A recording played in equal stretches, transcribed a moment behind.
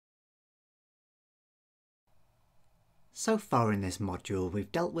So far in this module,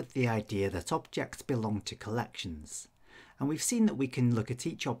 we've dealt with the idea that objects belong to collections, and we've seen that we can look at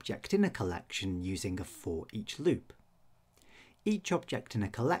each object in a collection using a for each loop. Each object in a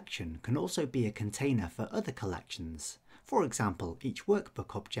collection can also be a container for other collections. For example, each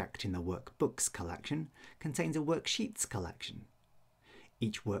workbook object in the workbooks collection contains a worksheets collection.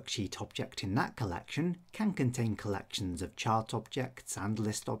 Each worksheet object in that collection can contain collections of chart objects and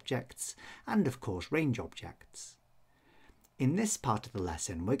list objects, and of course range objects. In this part of the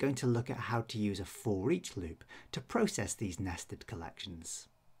lesson, we're going to look at how to use a for each loop to process these nested collections.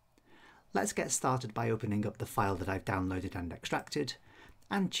 Let's get started by opening up the file that I've downloaded and extracted,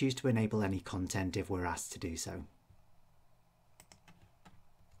 and choose to enable any content if we're asked to do so.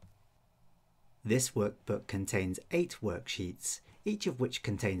 This workbook contains 8 worksheets, each of which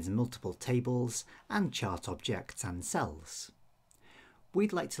contains multiple tables and chart objects and cells.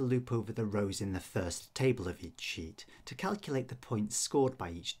 We'd like to loop over the rows in the first table of each sheet to calculate the points scored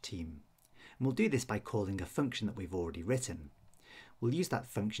by each team. And we'll do this by calling a function that we've already written. We'll use that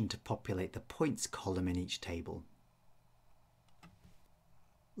function to populate the points column in each table.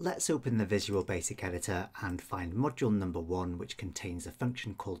 Let's open the Visual Basic Editor and find module number 1, which contains a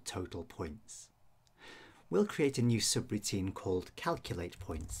function called total points. We'll create a new subroutine called calculate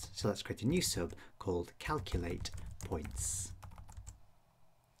points. So let's create a new sub called calculate points.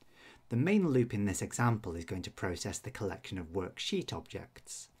 The main loop in this example is going to process the collection of worksheet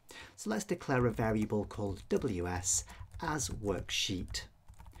objects. So let's declare a variable called ws as worksheet,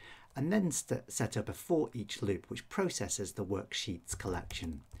 and then set up a for each loop which processes the worksheets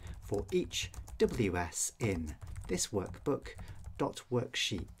collection for each ws in this workbook dot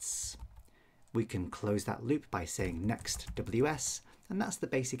worksheets. We can close that loop by saying next ws, and that's the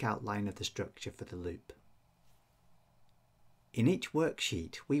basic outline of the structure for the loop. In each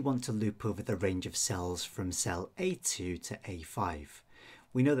worksheet, we want to loop over the range of cells from cell A2 to A5.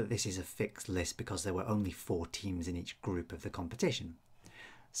 We know that this is a fixed list because there were only 4 teams in each group of the competition.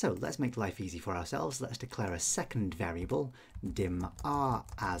 So let's make life easy for ourselves. Let's declare a second variable, dim r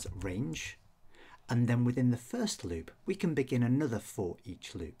as range, and then within the first loop, we can begin another for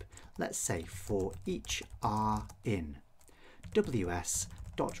each loop. Let's say for each r in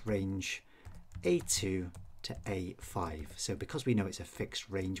ws.range A2 to A5. So because we know it's a fixed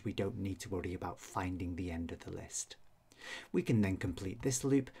range, we don't need to worry about finding the end of the list. We can then complete this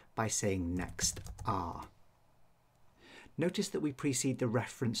loop by saying next r. Notice that we precede the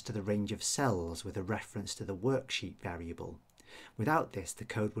reference to the range of cells with a reference to the worksheet variable. Without this, the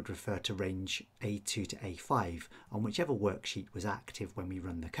code would refer to range A2 to A5 on whichever worksheet was active when we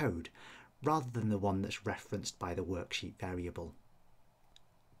run the code, rather than the one that's referenced by the worksheet variable.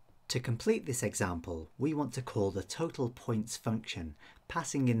 To complete this example, we want to call the total points function,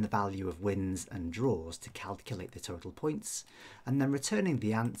 passing in the value of wins and draws to calculate the total points, and then returning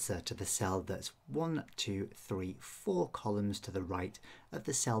the answer to the cell that's 1, 2, 3, 4 columns to the right of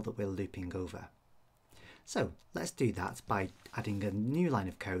the cell that we're looping over. So let's do that by adding a new line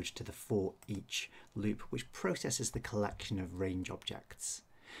of code to the for each loop, which processes the collection of range objects.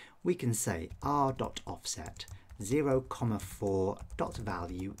 We can say r.offset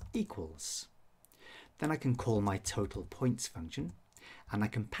 0,4.value equals. Then I can call my total points function, and I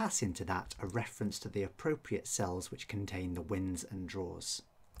can pass into that a reference to the appropriate cells which contain the wins and draws.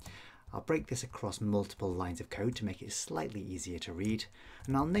 I'll break this across multiple lines of code to make it slightly easier to read,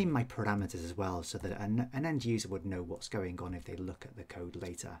 and I'll name my parameters as well so that an end user would know what's going on if they look at the code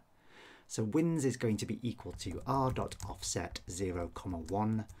later. So wins is going to be equal to r.offset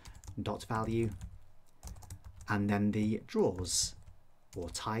 0,1.value, and then the draws, or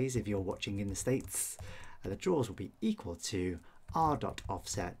ties if you're watching in the States, the draws will be equal to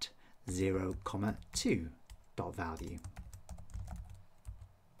r.offset 0,2.value.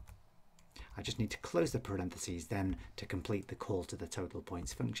 I just need to close the parentheses then to complete the call to the total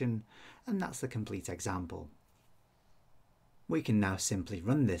points function, and that's the complete example. We can now simply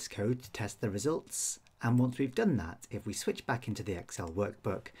run this code to test the results, and once we've done that, if we switch back into the Excel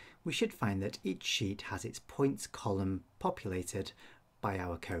workbook, we should find that each sheet has its points column populated by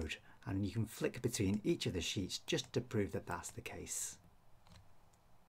our code, and you can flick between each of the sheets just to prove that that's the case.